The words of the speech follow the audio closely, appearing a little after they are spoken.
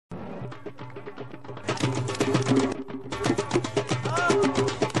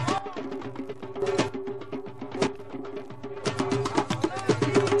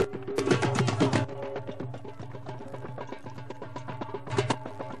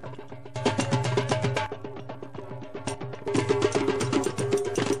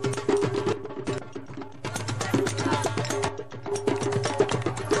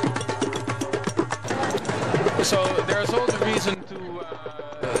So there's all the reason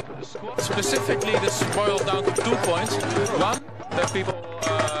to squat. Specifically, this boils down to 2 points. One, that people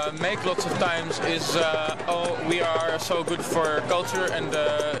make lots of times is, oh, we are so good for culture and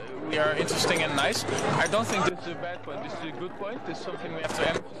we are interesting and nice. I don't think this is a bad point. This is a good point. This is something we have to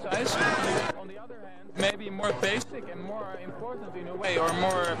emphasize. On the other hand, maybe more basic and more important in a way, or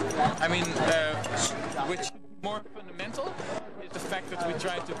more, I mean, which is more fundamental, is the fact that we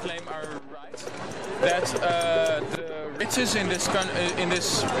try to claim our rights. That the riches in this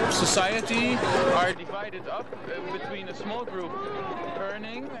society are divided up between a small group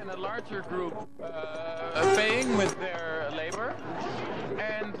earning and a larger group paying with their labor.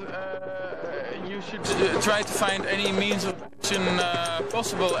 And you should try to find any means of action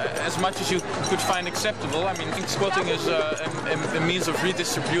possible, as much as you could find acceptable. I mean, I think squatting is a means of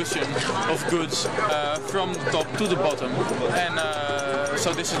redistribution of goods from the top to the bottom. And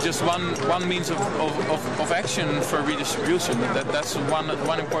so this is just one means of action for redistribution. That's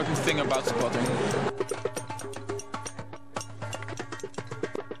one important thing about squatting.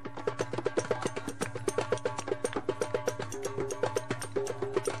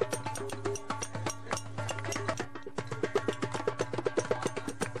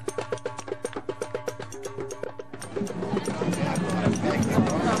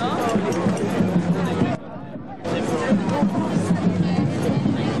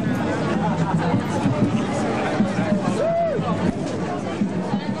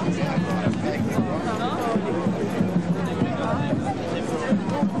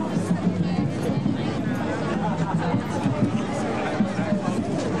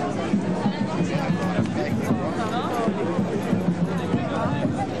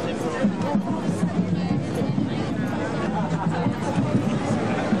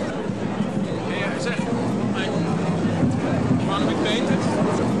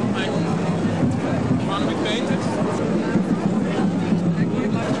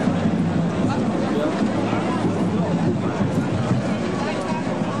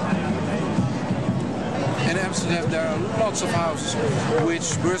 There are lots of houses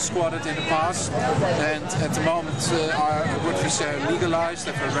which were squatted in the past and at the moment are, what we say, legalized,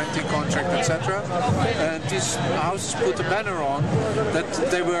 have a renting contract, etc. And these houses put a banner on that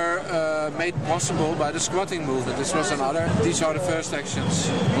they were made possible by the squatting movement. This was another. These are the first actions,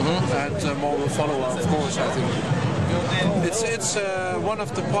 and more will follow, of course, I think. It's one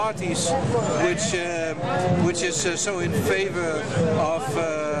of the parties which is so in favor of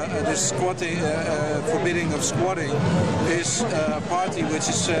the squatting, forbidding of squatting, is a party which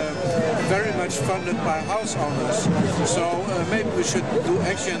is very much funded by house owners. So maybe we should do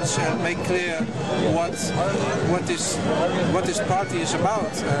actions and make clear what this party is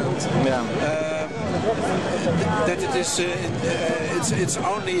about, and that it is it's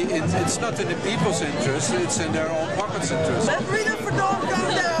not in the people's interest, it's in their own pockets' interest. Let freedom for dog go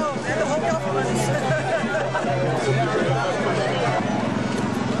down and the whole government.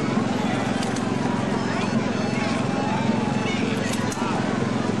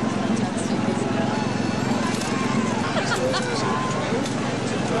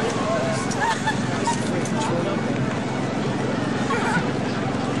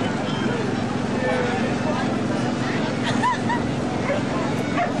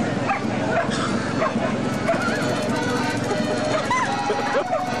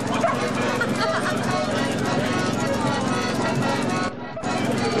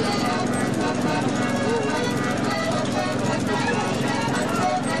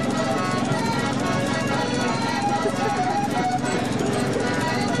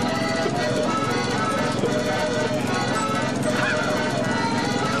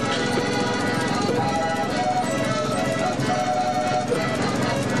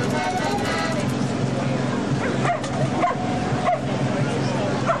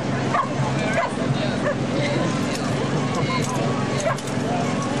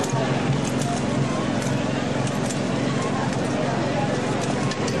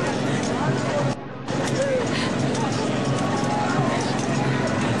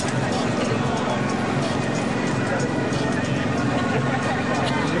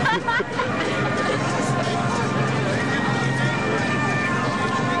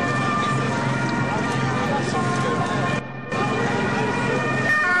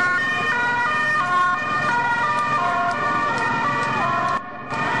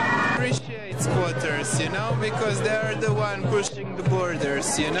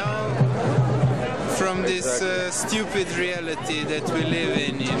 borders, you know, from this stupid reality that we live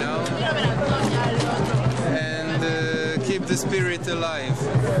in, you know, and keep the spirit alive.